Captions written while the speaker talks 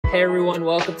Hey everyone,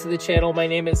 welcome to the channel. My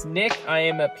name is Nick. I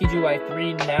am a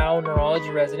PGY3 now neurology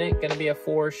resident, going to be a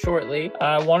 4 shortly.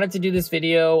 I wanted to do this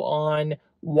video on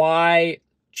why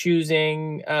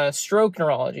choosing stroke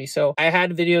neurology. So I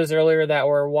had videos earlier that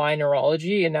were why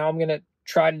neurology, and now I'm going to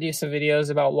try to do some videos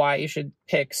about why you should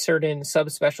pick certain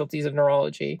subspecialties of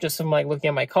neurology. Just from like looking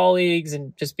at my colleagues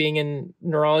and just being in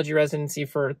neurology residency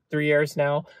for 3 years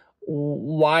now,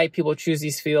 why people choose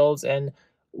these fields and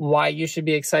why you should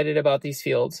be excited about these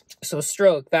fields. So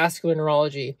stroke, vascular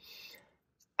neurology.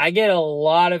 I get a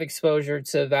lot of exposure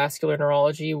to vascular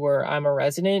neurology where I'm a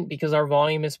resident because our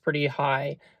volume is pretty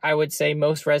high. I would say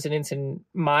most residents in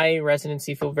my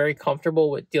residency feel very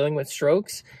comfortable with dealing with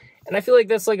strokes. And I feel like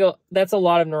that's a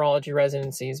lot of neurology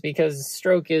residencies because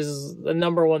stroke is the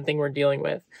 #1 thing we're dealing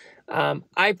with.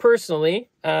 I personally,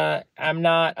 I'm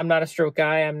not a stroke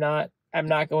guy. I'm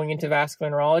not going into vascular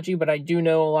neurology, but I do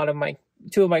know a lot of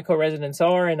two of my co-residents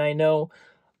are, and I know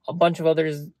a bunch of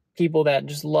others, people that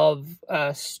just love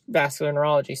vascular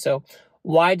neurology. So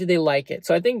why do they like it?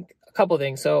 So I think a couple of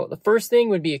things. So the first thing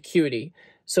would be acuity.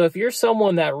 So if you're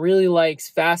someone that really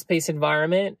likes fast-paced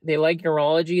environment, they like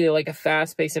neurology, they like a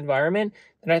fast-paced environment,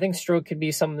 then I think stroke could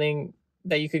be something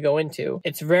that you could go into.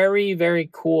 It's very, very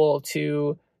cool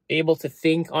to be able to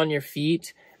think on your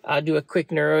feet, do a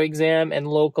quick neuro exam and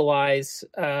localize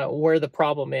where the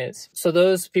problem is. So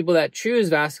those people that choose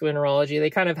vascular neurology,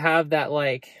 they kind of have that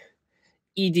like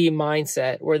ED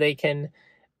mindset where they can,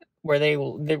 where they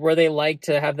like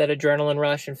to have that adrenaline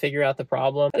rush and figure out the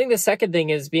problem. I think the second thing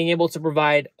is being able to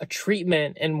provide a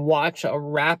treatment and watch a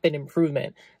rapid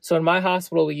improvement. So in my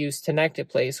hospital, we use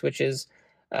tenecteplase, which is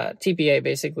TPA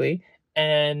basically,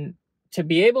 and to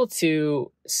be able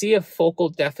to see a focal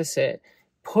deficit,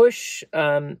 push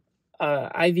IV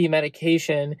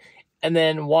medication, and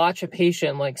then watch a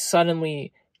patient like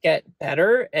suddenly get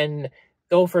better and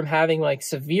go from having like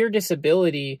severe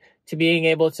disability to being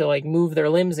able to like move their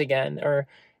limbs again, or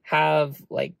have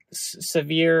like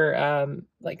severe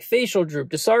like facial droop,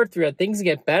 dysarthria, things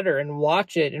get better, and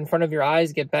watch it in front of your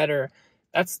eyes get better.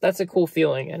 That's a cool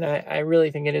feeling, and I really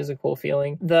think it is a cool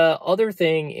feeling. The other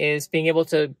thing is being able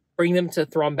to bring them to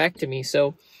thrombectomy.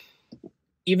 So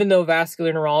even though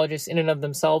vascular neurologists in and of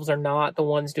themselves are not the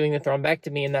ones doing the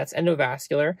thrombectomy, and that's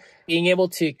endovascular, being able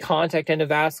to contact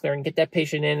endovascular and get that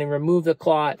patient in and remove the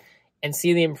clot and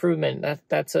see the improvement,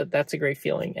 that's a great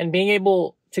feeling. And being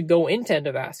able to go into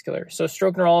endovascular. So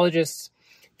stroke neurologists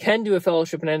can do a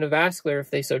fellowship in endovascular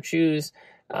if they so choose,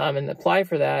 and apply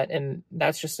for that. And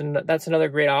that's another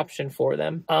great option for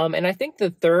them. And I think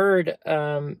the third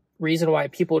reason why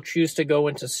people choose to go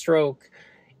into stroke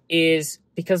is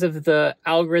because of the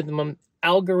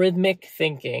algorithmic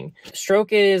thinking.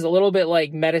 Stroke is a little bit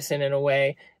like medicine in a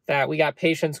way that we got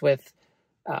patients with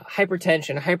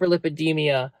hypertension,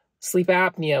 hyperlipidemia, sleep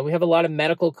apnea. We have a lot of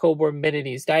medical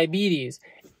comorbidities, diabetes.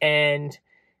 And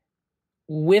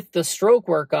with the stroke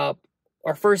workup,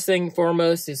 our first thing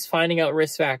foremost is finding out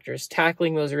risk factors,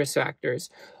 tackling those risk factors,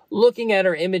 looking at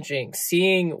our imaging,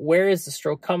 seeing where is the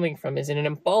stroke coming from. Is it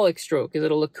an embolic stroke? Is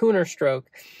it a lacunar stroke?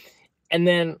 And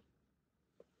then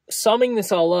summing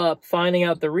this all up, finding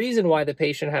out the reason why the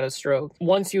patient had a stroke.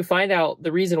 Once you find out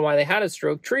the reason why they had a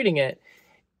stroke, treating it,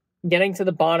 getting to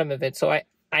the bottom of it. So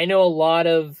I know a lot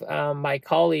of my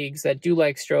colleagues that do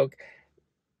like stroke,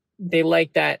 they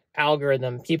like that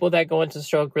algorithm. People that go into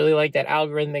stroke really like that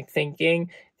algorithmic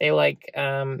thinking. They like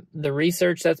the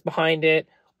research that's behind it,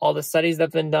 all the studies that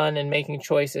have been done, and making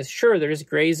choices. Sure, there's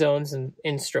gray zones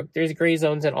in stroke. There's gray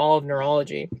zones in all of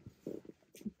neurology.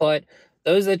 But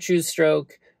those that choose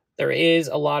stroke, there is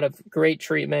a lot of great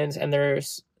treatments, and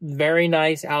there's very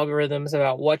nice algorithms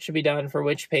about what should be done for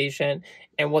which patient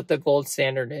and what the gold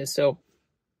standard is. So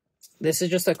this is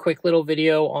just a quick little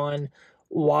video on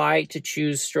why to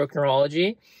choose stroke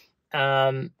neurology.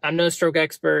 I'm no stroke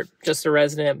expert, just a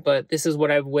resident, but this is what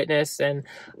I've witnessed, and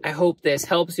I hope this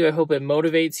helps you. I hope it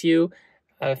motivates you.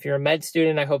 If you're a med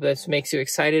student, I hope this makes you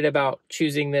excited about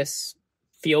choosing this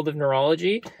field of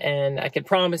neurology. And I can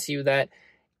promise you that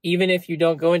even if you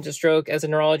don't go into stroke as a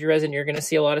neurology resident, you're going to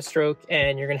see a lot of stroke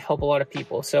and you're going to help a lot of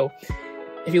people. So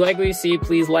if you like what you see,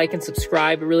 please like and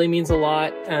subscribe. It really means a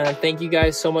lot. Thank you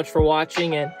guys so much for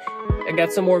watching. And I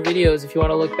got some more videos if you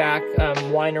want to look back,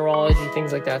 why neurology,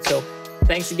 things like that. So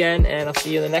thanks again, and I'll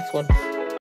see you in the next one.